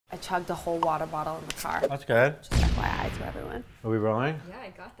I chugged a whole water bottle in the car. That's good. Just FYI to everyone. Are we rolling? Yeah, I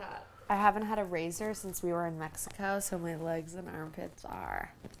got that. I haven't had a razor since we were in Mexico, so my legs and armpits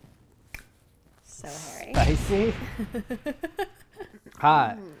are so hairy. Spicy.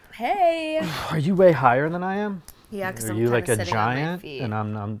 Hi. Hey. Are you way higher than I am? Yeah, because Are I'm you kinda like a sitting on my giant feet. and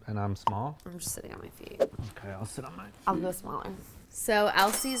I'm small? I'm just sitting on my feet. Okay, I'll sit on mine. I'll go smaller. So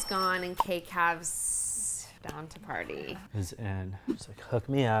Elsie's gone and K-Cav's down to party. Is in. She's like, hook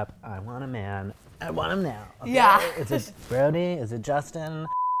me up. I want a man. I want him now. Okay? Yeah. Is it Brody? Is it Justin?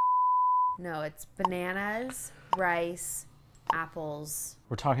 No, it's bananas, rice, apples,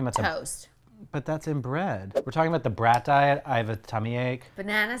 We're talking about toast. But that's in bread. We're talking about the brat diet. I have a tummy ache.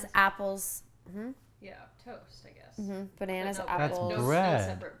 Bananas, apples. Yeah, toast, I guess. Bananas, But apples. That's bread. No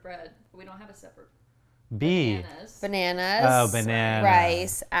separate bread. We don't have a separate B. bananas. Bananas. Oh, banana.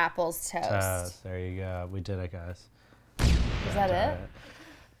 Rice, apples, toast. Toast. There you go. We did it, guys. Is that it?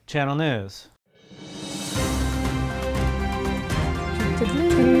 Channel news.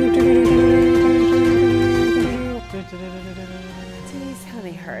 Timmy's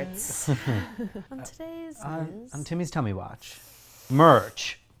tummy hurts. On today's news. On Timmy's Tummy Watch.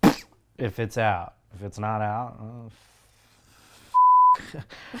 Merch. If it's out. If it's not out.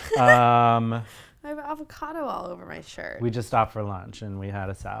 I have avocado all over my shirt. We just stopped for lunch and we had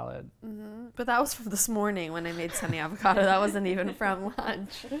a salad. But that was from this morning when I made sunny avocado. That wasn't even from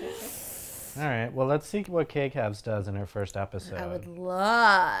lunch. All right. Well, let's see what K-Cavs does in her first episode. I would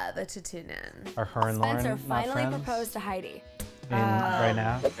love to tune in. Are her and Lauren Spencer not finally friends? proposed to Heidi. Right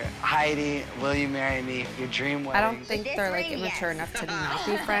now? Heidi, will you marry me? Your dream I wedding. don't think they're like immature enough to not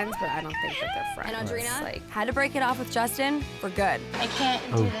be friends, but I don't think that they're friends. And Audrina Like, had to break it off with Justin for good. I can't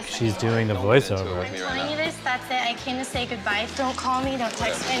do Oh, this she's anymore. doing the voiceover. I'm telling you this, that's it. I came to say goodbye. Don't call me, don't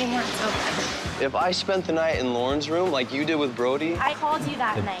text me anymore. It's over. If I spent the night in Lauren's room like you did with Brody, I called you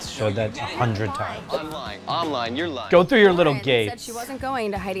that I've night. showed that 100 times. I'm lying. I'm lying. You're lying. Go through your little Lauren gates. said she wasn't going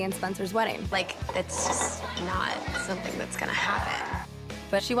to Heidi and Spencer's wedding, Like, that's just not something that's gonna happen.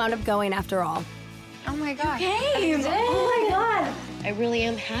 but she wound up going after all. Oh my god. Hey, oh my god. I really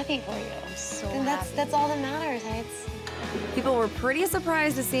am happy for you. I'm so happy. That's all that matters, Heights. People were pretty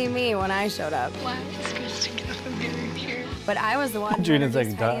surprised to see me when I showed up. Why is Kristen getting married here? But I was the one who Gina's like,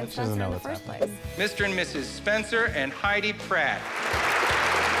 introduced duh, Heidi and she doesn't Spencer know in the what's first happening. place. Mr. and Mrs. Spencer and Heidi Pratt.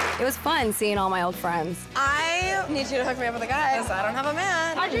 It was fun seeing all my old friends. I need you to hook me up with a guy, because I don't have a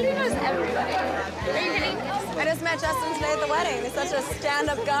man. Audrina knows everybody. Are you kidding? I just met Justin today at the wedding. He's such a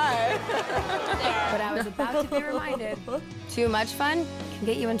stand-up guy. But I was about to be reminded, too much fun can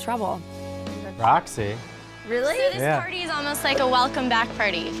get you in trouble. Roxy. really? So this Yeah. party is almost like a welcome back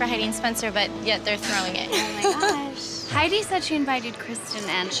party for Heidi and Spencer, but yet they're throwing it. Oh my gosh. Heidi said she invited Kristen,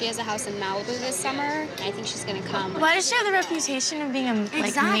 and she has a house in Malibu this summer. I think she's gonna come. Why does she have the reputation of being a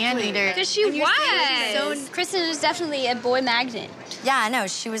man-eater? Because she was. So Kristen is definitely a boy magnet. Yeah, no,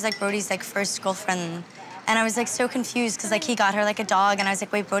 she was like Brody's like first girlfriend. And I was like so confused because like he got her like a dog and I was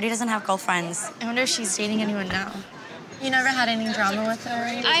like, wait, Brody doesn't have girlfriends. I wonder if she's dating anyone now. You never had any drama with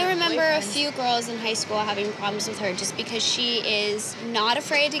her? I remember a few girls in high school having problems with her just because she is not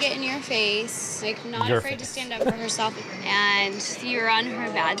afraid to get in your face, like not Your afraid to face. stand up for herself. And you're on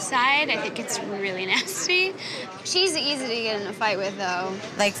her bad side. I think it's really nasty. She's easy to get in a fight with, though.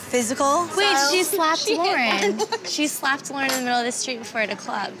 Like physical? Wait, she slapped Lauren. She slapped Lauren in the middle of the street before at a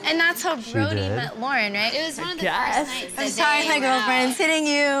club. And that's how Brody did? met Lauren, right? It was one of the first nights. I'm that sorry, they my were girlfriend's out. hitting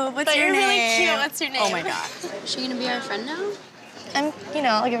you. What's But your you're really name? cute. What's your name? Oh my god. Is she gonna be our friend now?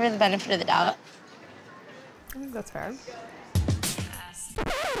 I'll give her the benefit of the doubt. I think that's fair.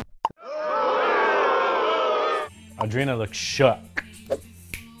 Audrina looks shook.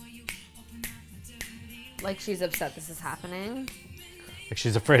 Like she's upset this is happening. Like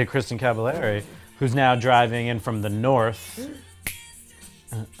she's afraid of Kristen Cavallari, who's now driving in from the north.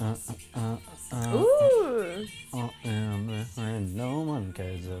 Ooh. No one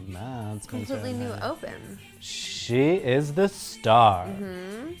cares about Completely new open. She is the star.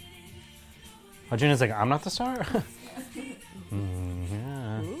 Audrina's like, I'm not the star?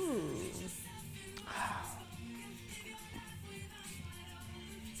 Yeah.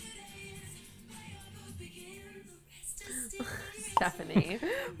 Stephanie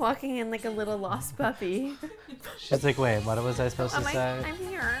walking in like a little lost puppy. She's like, wait, what was I supposed to say? I'm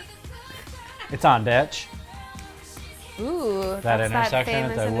here. It's on, bitch. Ooh, That that's intersection,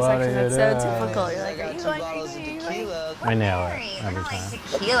 that it's famous like, what intersection. are That's you so doing? typical. You're like, are Got you two going? bottles of tequila. I nail it every time.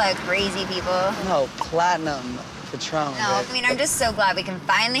 Tequila crazy people. No, platinum Patron. No, I mean, I'm just so glad we can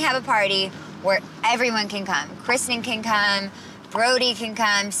finally have a party where everyone can come. Kristen can come, Brody can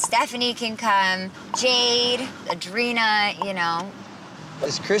come, Stephanie can come, Jade, Audrina, you know.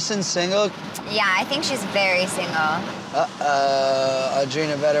 Is Kristen single? Yeah, I think she's very single.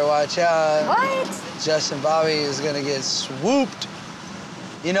 Audrina better watch out. What? Justin Bobby is gonna get swooped.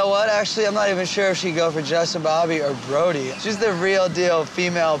 You know what, actually, I'm not even sure if she'd go for Justin Bobby or Brody. She's the real deal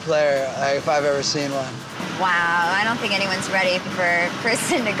female player, if I've ever seen one. Wow, I don't think anyone's ready for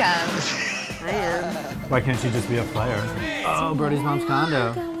Kristen to come. I am. Why can't she just be a player? Oh, Brody's mom's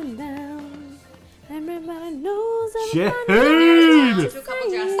condo. Shade! To a couple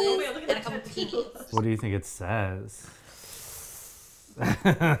dresses and a couple bikinis. What do you think it says?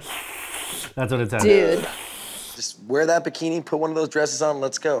 That's what it says. Dude. Just wear that bikini, put one of those dresses on,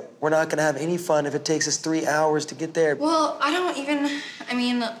 let's go. We're not gonna have any fun if it takes us 3 hours to get there. Well, I don't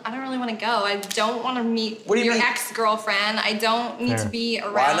really want to go. I don't want to meet your ex-girlfriend. I don't need to be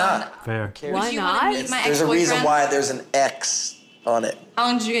around. Why not? Fair. Why Would you not? want to meet my There's a ex-boyfriend? reason why there's an X on it. How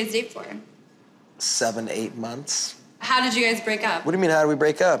long did you guys date for? 7, 8 months. How did you guys break up? What do you mean, how did we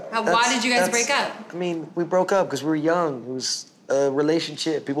break up? Why did you guys break up? I mean, we broke up because we were young. It was a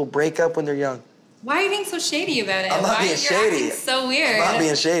relationship. People break up when they're young. Why are you being so shady about it? I'm not being shady. You're acting so weird. I'm not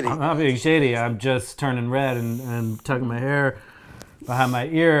being shady. I'm not being shady. I'm just turning red and tucking my hair behind my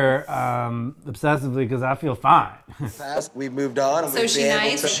ear obsessively because I feel fine. We moved on. And So is she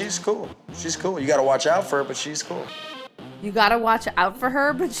nice? She's cool. She's cool. You got to watch out for her, but she's cool. You gotta watch out for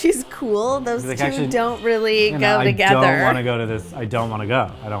her, but she's cool. Those Like, two actually, don't really go together. I don't want to go to this. I don't want to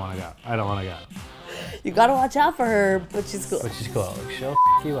go. I don't want to go. I don't want to go. You gotta watch out for her, but she's cool. But she's cool. Like, she'll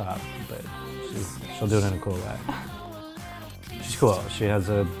f you up, but she'll do it in a cool way. She's cool. She has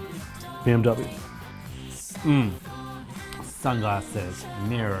a BMW. Sunglasses,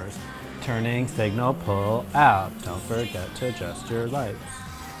 mirrors, turning signal, pull out. Don't forget to adjust your lights.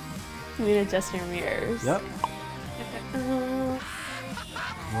 You mean adjust your mirrors? Yep. We'll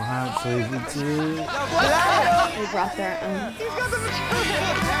have sleazy tea. They brought their own.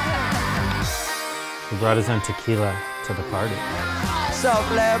 He brought his own tequila to the party. So,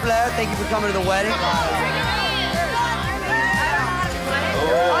 Blair, thank you for coming to the wedding.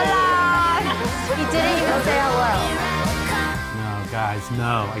 He didn't even say hello. No, guys,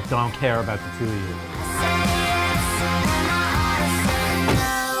 no. I don't care about the two of you.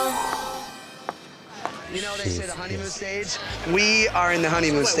 You know, they say the honeymoon stage. We are in the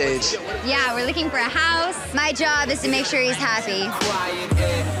honeymoon stage. Yeah, we're looking for a house. My job is to make sure he's happy.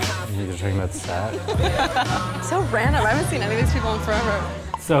 You guys are talking about set? So random. I haven't seen any of these people in forever.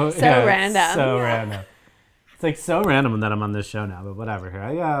 So random. So random. It's like so random that I'm on this show now, but whatever. Here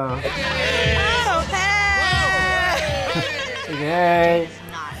I go. Oh, hey! Okay.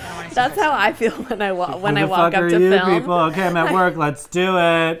 That's how I feel when I walk Who the up fuck to are you film. people? Okay, I'm at work. Let's do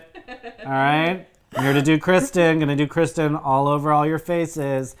it. All right. I'm here to do Kristen. Gonna do Kristen all over all your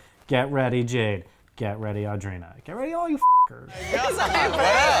faces. Get ready, Jade. Get ready, Audrina. Get ready, all you fuckers.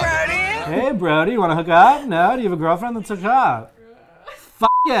 Hey, Brody. You want to hook up? No? Do you have a girlfriend? Let's hook up.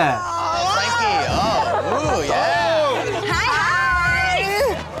 Fuck yeah. Oh, yeah. Hi!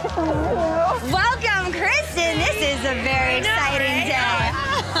 Welcome, Kristen. This is a very exciting day.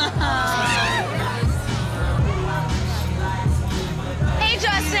 Hey,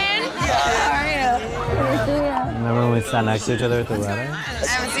 Justin. How are you? Remember when we sat next to each other at the wedding? I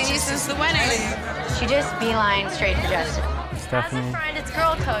haven't seen you since the wedding. She just beeline straight to Justin. Stephanie. As a friend, it's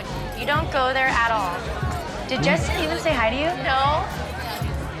girl code. You don't go there at all. Did Justin even say hi to you? No.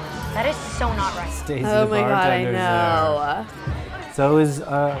 That is so not right. Stacey, Oh the my god, I bartender's know. there. So is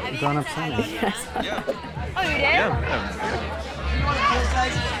grown-up Sunny. Yes. Oh, you did? Yeah.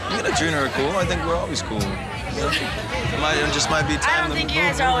 Me and Audrina are cool. I think we're always cool. It just might be time to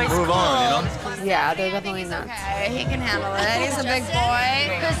move on, you know? Yeah, they're definitely nuts. Okay, he can handle it. He's a big boy.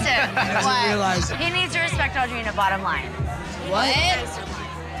 Kristen, realize he needs to respect Audrina, bottom line. What?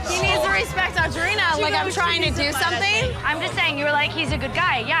 He needs to respect Audrina, like I'm trying to do something. I'm just saying, you were like, he's a good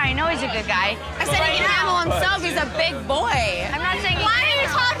guy. Yeah, I know he's a good guy. I said he can handle himself. He's a big boy. I'm not saying Why are you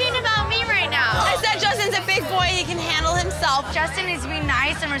talking about me right now? I said Justin's a big boy. He can handle himself. Justin needs to be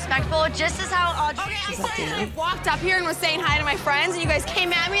nice and respectful, just as how Audrina... Okay, I walked up here and was saying hi to my friends, and you guys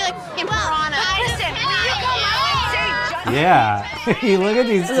came at me like fucking piranha. Listen, Yeah. Look at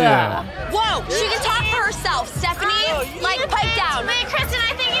these two. Whoa, she can talk for herself. Stephanie, pipe down. Wait, Kristen,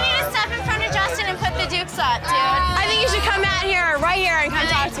 I think you need to step in front of Justin and put the dukes up, dude. I think you should come out here, right here, and come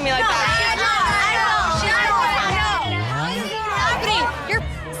talk to me like that. Stephanie, your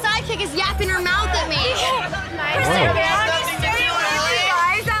sidekick is yapping her mouth at me.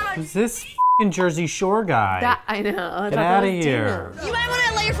 Who's this f***ing Jersey Shore guy? I know. Get out of here. You might want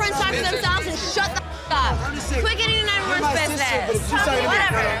to let your friends talk for themselves and shut the up. Quit getting in everyone's business.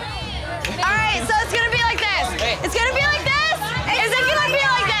 Whatever. All right, so it's gonna be like this. It's gonna be like this. Is it gonna be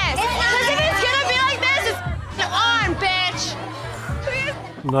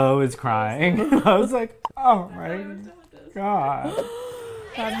Lo is crying. I was like, oh my God.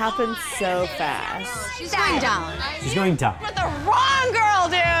 That happened so fast. She's going down. She's going down. With the wrong girl,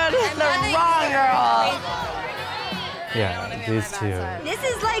 dude. The wrong girl. Yeah, these two. This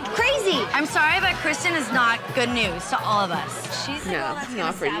is like crazy. I'm sorry, but Kristen is not good news to all of us. She's the No, girl that's gonna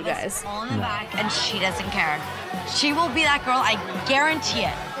not for you stab us guys. all in the back, and she doesn't care. She will be that girl, I guarantee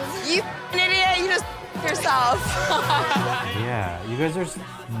it. You idiot, you just yourself. Yeah, you guys are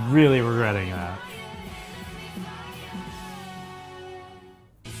really regretting that.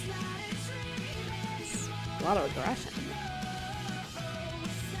 A lot of aggression.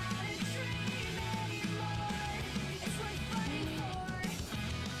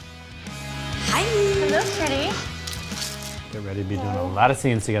 Hi. Hello, pretty. Get ready to be doing a lot of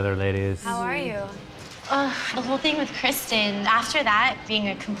scenes together, ladies. How are you? The whole thing with Kristen, after that, being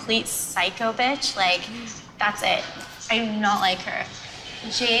a complete psycho bitch, like, that's it. I do not like her.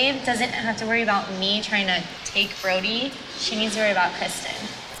 Jade doesn't have to worry about me trying to take Brody. She needs to worry about Kristen.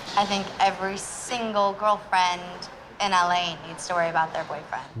 I think every single girlfriend in LA needs to worry about their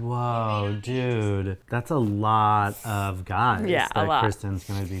boyfriend. Whoa, dude. That's a lot of guys Yeah, a that lot. Kristen's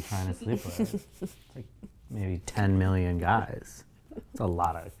going to be trying to sleep with. It's like maybe 10 million guys. That's a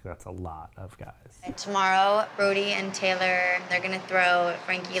lot of guys. Tomorrow, Brody and Taylor, they're gonna throw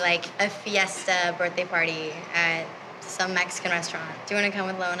Frankie like a fiesta birthday party at some Mexican restaurant. Do you wanna come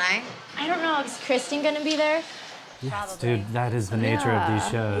with Lo and I? I don't know, is Kristen gonna be there? Yes, dude, that is the nature of these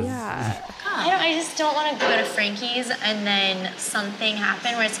shows. Yeah. I just don't want to go to Frankie's and then something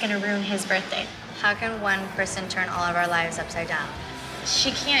happen where it's gonna ruin his birthday. How can one person turn all of our lives upside down?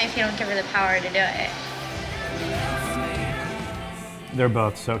 She can't if you don't give her the power to do it. They're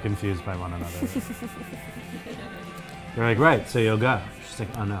both so confused by one another. They're like, right, so you'll go. She's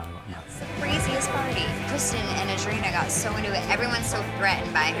like, oh no, I won't. It's the craziest party. Kristen and Adrina got so into it. Everyone's so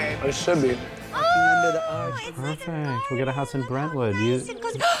threatened by her. It should be. Oh, it's Perfect. like a We'll get a house in Brentwood. nice and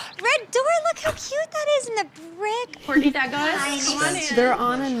cozy. Red door, look how cute that is, and the brick. Gordita guys. They're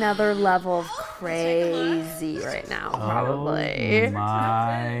on another level of crazy right now, probably. Oh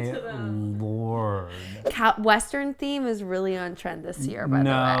my lord. Western theme is really on trend this year, by the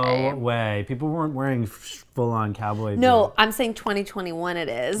No way. way. People weren't wearing full-on cowboy No, boots. I'm saying 2021 it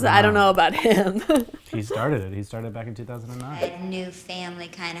is. I don't know about him. He started it. He started back in 2009. A new family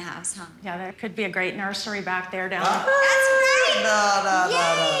kind of house, huh? Yeah, there could be a great nursery back there down. That's right.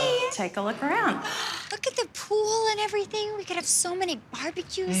 No. Take a look around. Look at the pool and everything. We could have so many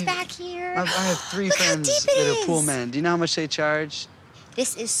barbecues back here. I have three Look how friends deep it that are pool is. men. Do you know how much they charge?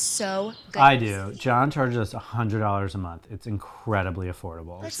 This is so good. I do. John charges us $100 a month. It's incredibly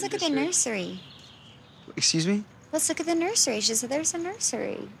affordable. Let's look at the nursery. Excuse me? Let's look at the nursery. She said there's a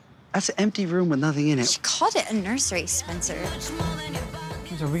nursery. That's an empty room with nothing in it. She called it a nursery, Spencer.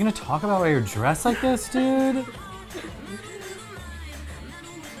 Are we gonna talk about why you're dressed like this, dude?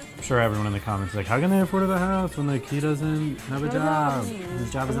 I'm sure everyone in the comments is like, how can they afford a house when like he doesn't have a job?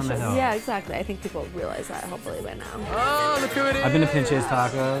 His job is on the hill. Yeah, exactly. I think people realize that hopefully by now. Oh, look who it is. I've been to Pinche's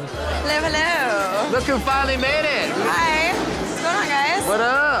Tacos. Hello, hello. Look who finally made it. Hi. What's going on, guys? What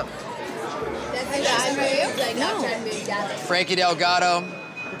up? No. Frankie Delgado,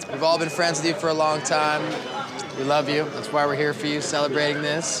 we've all been friends with you for a long time. We love you. That's why we're here for you, celebrating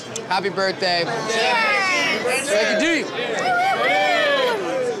this. Happy birthday. Cheers. Frankie D.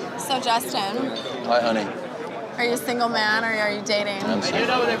 So, Justin, Hi, honey. are you a single man or are you dating? I'm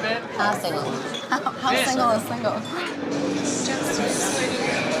single. How single? How single is single?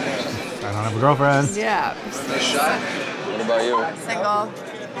 I don't have a girlfriend. Yeah. What about you? Single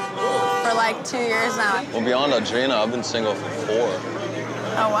for like 2 years now. Well, beyond Adrina, I've been single for 4.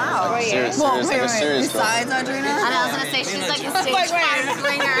 Oh, wow. Serious, Well, serious, like a serious girl. Besides Adrina? I was gonna say she's like the stage 5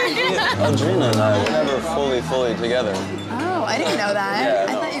 swinger. Adrina and I were never fully together. Oh, I didn't know that. Yeah,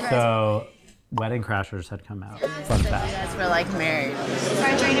 I thought you guys... So, Wedding Crashers had come out. Fun fact. guys were like married. If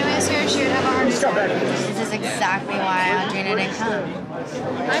Adrina was here, she would have a heart attack. This is exactly why Adrina didn't come.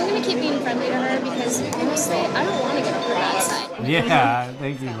 I'm gonna keep being friendly to her because honestly, I don't want to get on her bad side. Yeah,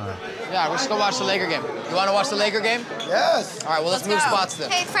 thank you, Mark. Yeah, let's go watch the Laker game. You want to watch the Laker game? Yes. All right, well, let's move spots then.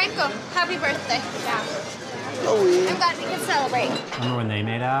 Hey, Franco, happy birthday. Yeah. Oh, I'm glad we can celebrate. Remember when they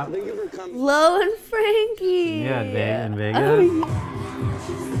made out? Lo and Frankie. Yeah, in Vegas. Oh,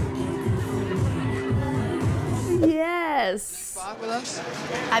 yes. With us?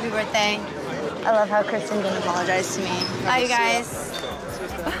 Happy birthday. I love how Kristen didn't apologize to me. Bye, you guys.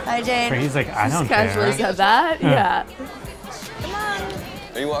 Bye, Jade. Frankie's like, I don't Casually care. said that. Yeah. Come on.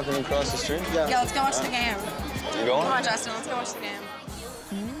 Are you walking across the street? Yeah, let's go watch the game. You going? Come on, Justin, let's go watch the game.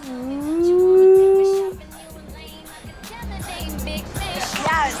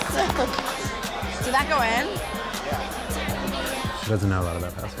 Yeah, that go in? She doesn't know a lot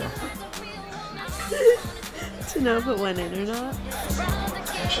about Pascal. To know if it went in or not.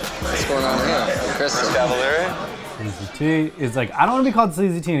 What's going on here? Kristen. Cavallari? Sleazy T is like, I don't want to be called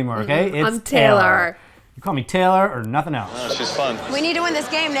Sleazy T anymore, okay? It's I'm Taylor. You call me Taylor or nothing else. No, she's fun. We need to win this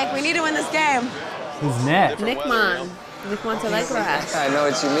game, Nick. We need to win this game. Who's Nick? Nick Mon. Nick Montelegre. I know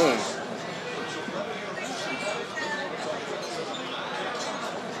what you mean.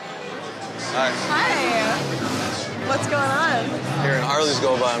 Hi. Hi. What's going on? Hearing Harleys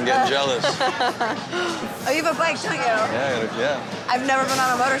go by, I'm getting jealous. Oh, you have a bike, don't you? Yeah. I've never been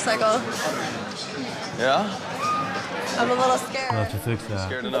on a motorcycle. Yeah? I'm a little scared. I'll have to fix that.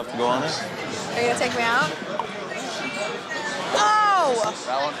 Scared enough to go on it? Are you gonna take me out? Oh!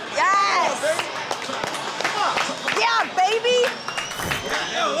 That one? Yes! Yeah, baby!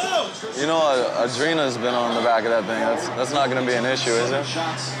 You know, Adrena's been on the back of that thing. That's not gonna be an issue, is it?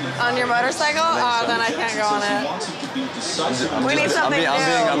 On your motorcycle? Oh, then I can't go on it. We need something new.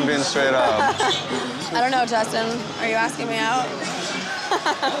 I'm being straight up. I don't know, Justin. Are you asking me out?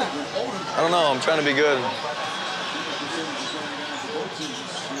 I don't know, I'm trying to be good.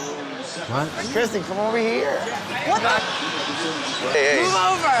 What? Kristen, come over here. What the? Hey. Move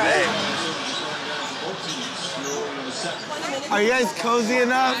over. Hey. Are you guys cozy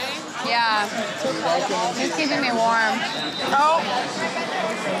enough? Yeah. He's keeping me warm. Oh.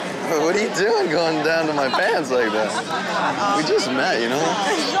 What are you doing going down to my pants like that? We just met, you know?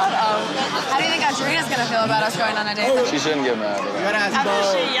 Shut up. How do you think Adrena's gonna feel about us going on a date? She shouldn't get mad at that.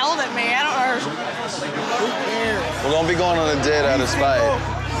 After she yelled at me, I don't know. Well, don't be going on a date out of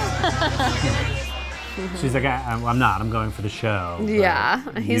spite. She's like, I'm not. I'm going for the show. Yeah.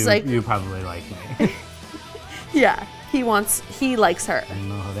 He's like, you probably like me. yeah. He likes her.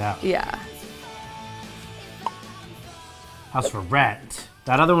 No doubt. Yeah. House for rent.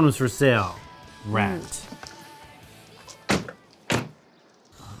 That other one was for sale. Rent.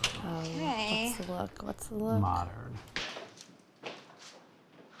 Okay. What's the look? Modern.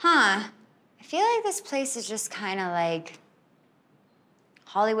 Huh. I feel like this place is just kind of like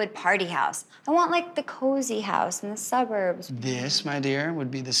Hollywood party house. I want like the cozy house in the suburbs. This, my dear, would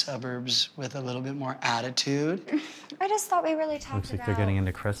be the suburbs with a little bit more attitude. I just thought we really talked Looks like about they're getting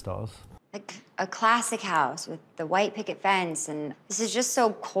into crystals. like a classic house with the white picket fence, and this is just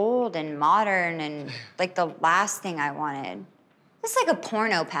so cold and modern and like the last thing I wanted. It's like a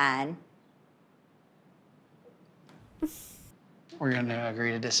porno pad. We're gonna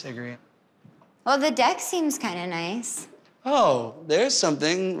agree to disagree. Well, the deck seems kind of nice. Oh, there's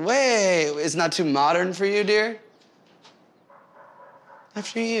something. Wait, it's not too modern for you, dear?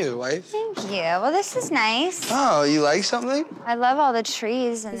 After you, wife. Thank you. Well, this is nice. Oh, you like something? I love all the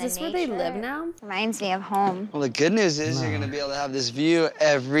trees and Is the this where they live now? Reminds me of home. Well, the good news is you're gonna be able to have this view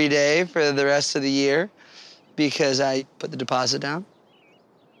every day for the rest of the year because I put the deposit down.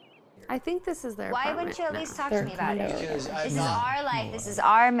 I think this is their Why apartment wouldn't you at now. least talk Their to me about it? condo. Because This is our life. This is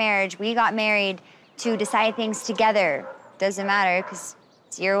our marriage. We got married to decide things together. Doesn't matter because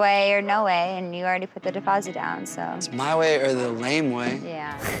it's your way or no way, and you already put the deposit down, so. It's my way or the lame way.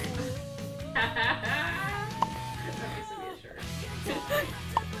 Yeah.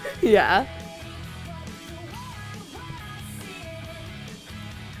 Yeah.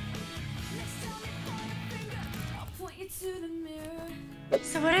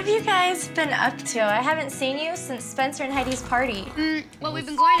 So what have you guys been up to? I haven't seen you since Spencer and Heidi's party. Well, we've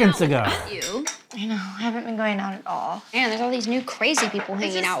been going out Seconds ago. without you. I know, I haven't been going out at all. And there's all these new crazy people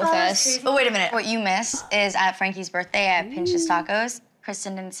hanging out with us. Oh, wait a minute. What you missed is at Frankie's birthday at Pinch's Tacos,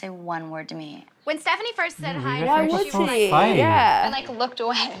 Kristen didn't say one word to me. When Stephanie first said hi, Why to her, would she was she? like, Yeah. and like looked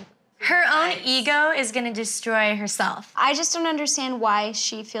away. Her own ego is gonna destroy herself. I just don't understand why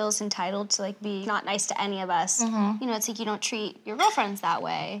she feels entitled to like be not nice to any of us. You know, it's like you don't treat your girlfriends that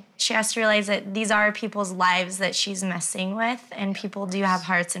way. She has to realize that these are people's lives that she's messing with, and people do have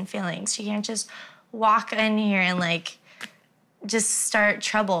hearts and feelings. She can't just walk in here and like just start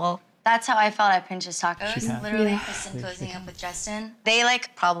trouble. That's how I felt at Pinch's Tacos. Literally, Kristen closing up with Justin. They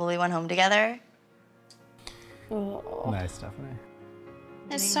like probably went home together. Oh. Nice, Stephanie.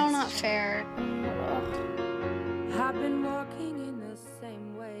 It's so not fair.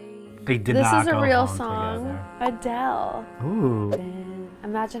 They did This not is a go real home song. together. Adele. Ooh.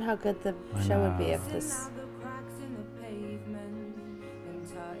 Imagine how good the I show would know. be if this.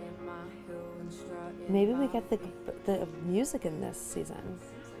 Maybe we get the music in this season.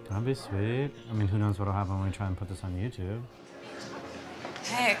 That'd be sweet. I mean, who knows what'll happen when we try and put this on YouTube.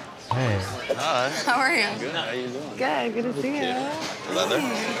 Hey, Hey. Hi. how are you? Good. How you doing? Good, good to see you. Leather.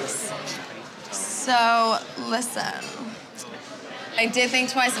 So, listen. I did think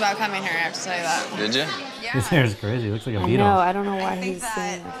twice about coming here, I have to tell you that. Did you? His hair is crazy. He looks like a I Beatle. know. I don't know why he's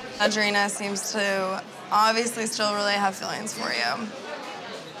saying that. Adrena seems to obviously still really have feelings for you.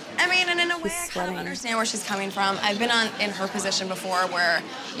 I mean, and in a way, I kind of understand where she's coming from. I've been in her position before where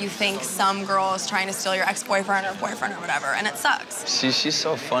you think some girl is trying to steal your ex-boyfriend or boyfriend or whatever, and it sucks. She's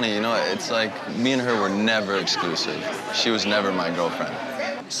so funny, you know, it's like me and her were never exclusive. She was never my girlfriend.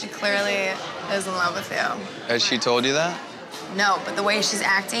 She clearly is in love with you. Has she told you that? No, but the way she's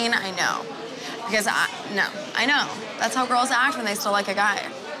acting, I know. Because I know. That's how girls act when they still like a guy.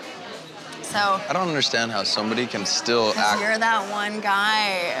 So. I don't understand how somebody can still act. You're that one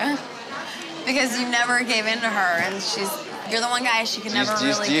guy. Because you never gave in to her, and you're the one guy she could never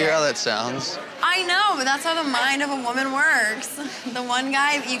really Do you hear how that sounds? I know, but that's how the mind of a woman works. The one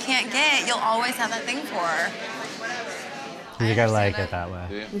guy that you can't get, you'll always have that thing for. You think I like it that way?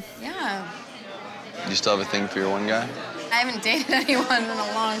 Do you? Yeah. Do you still have a thing for your one guy? I haven't dated anyone in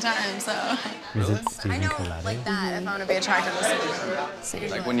a long time, so. Is it Stephen Coletti? Like that, if I'm gonna be attracted to someone.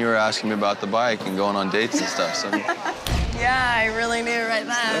 Like when you were asking me about the bike and going on dates and stuff, so. Yeah, I really knew right then.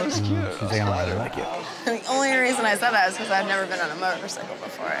 That was cute. I like it. The only reason I said that is because I've never been on a motorcycle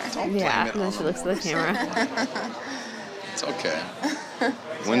before. Yeah, and then she looks at the camera. It's okay.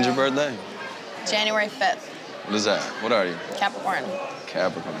 When's your birthday? January 5th. What is that? What are you? Capricorn.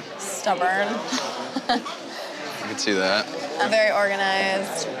 Capricorn. Stubborn. I can see that. I'm very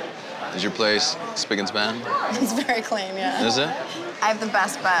organized. Is your place spick and span? It's very clean, yeah. Is it? I have the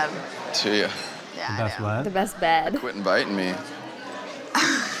best bed. Do you? Yeah, the best what? The best bed. Quit inviting me.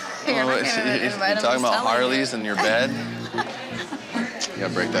 You're not gonna invite You're him, talking just about tell him. Harleys in your bed? You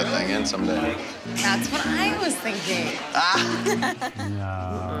gotta break that thing in someday. That's what I was thinking.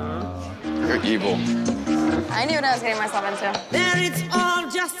 No. You're evil. I knew what I was getting myself into. That it's all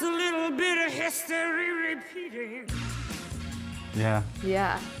just a little bit of history repeating. Yeah.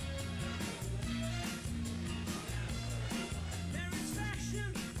 Yeah.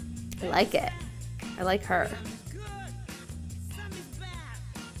 I like it. I like her.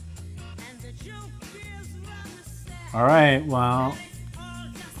 All right, well,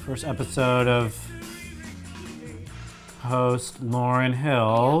 first episode of host Lauren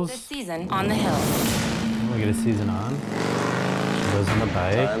Hills. This season on the Hill. We get a season on. She goes on the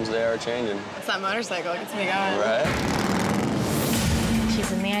bike. Times they are changing. It's that motorcycle. It gets me going. Right?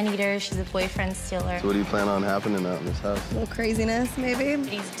 She's a man-eater. She's a boyfriend stealer. So what do you plan on happening out in this house? A little craziness, maybe.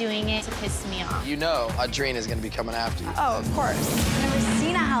 He's doing it to piss me off. You know Adrena's gonna be coming after you. Oh, of course. I've never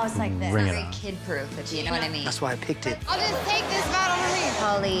seen a house like this. Bring it Very on. kid-proof, but you know what I mean. That's why I picked it. I'll just take this battle to me.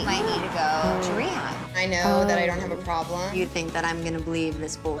 Holly might need to go to rehab. I know that I don't have a problem. You'd think that I'm gonna believe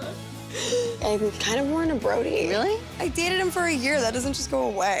this bull. I'm kind of more into Brody. Really? I dated him for a year. That doesn't just go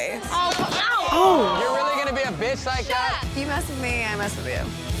away. Oh! You're really gonna be a bitch like that? If you mess with me, I mess with you.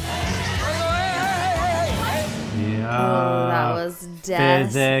 Yeah. Oh, that was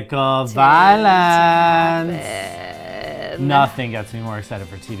physical violence. Nothing gets me more excited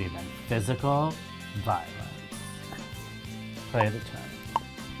for TV than physical violence. Play the tune.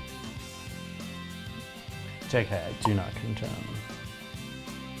 JK, I do not condone.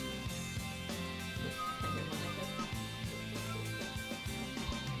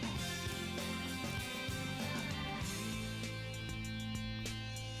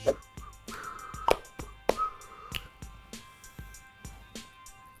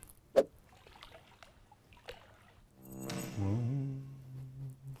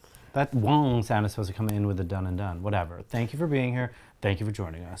 That wong sound is supposed to come in with the done and done. Whatever. Thank you for being here. Thank you for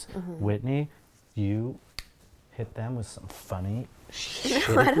joining us. Whitney, you hit them with some funny shit.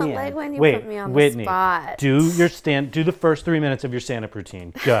 No, I don't like when you put me on the spot. Do the first 3 minutes of your stand-up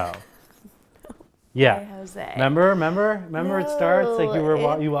routine. Go. Yeah. Hey, Jose. Remember No, it starts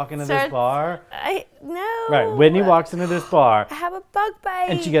like you walk into this bar. No. Right. Whitney walks into this bar. I have a bug bite.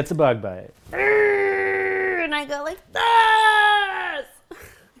 And she gets a bug bite. And I go like this.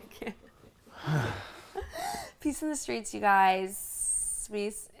 Peace in the streets, you guys.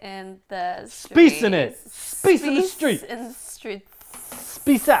 Peace in the streets. Peace in it. Peace in the streets. In the streets.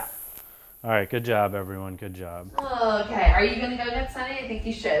 Peace out. All right, good job, everyone. Good job. Okay, are you gonna go get Sunny? I think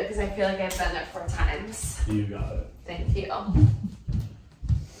you should, because I feel like I've been there 4 times. You got it. Thank you.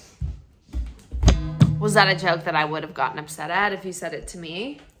 Was that a joke that I would have gotten upset at if you said it to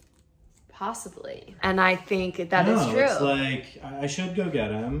me? Possibly. And I think that is true. It's like, I should go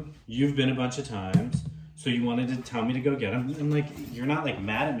get him. You've been a bunch of times. So you wanted to tell me to go get him. And like, you're not like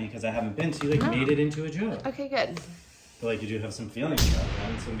mad at me because I haven't been. So you like made it into a joke. Okay, good. But like, you do have some feelings about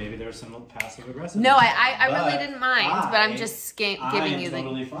that. So maybe there's some passive aggressive. No, I really didn't mind. But I'm just giving you the... I'm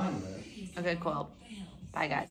totally fine with it. Okay, cool. Bye, guys.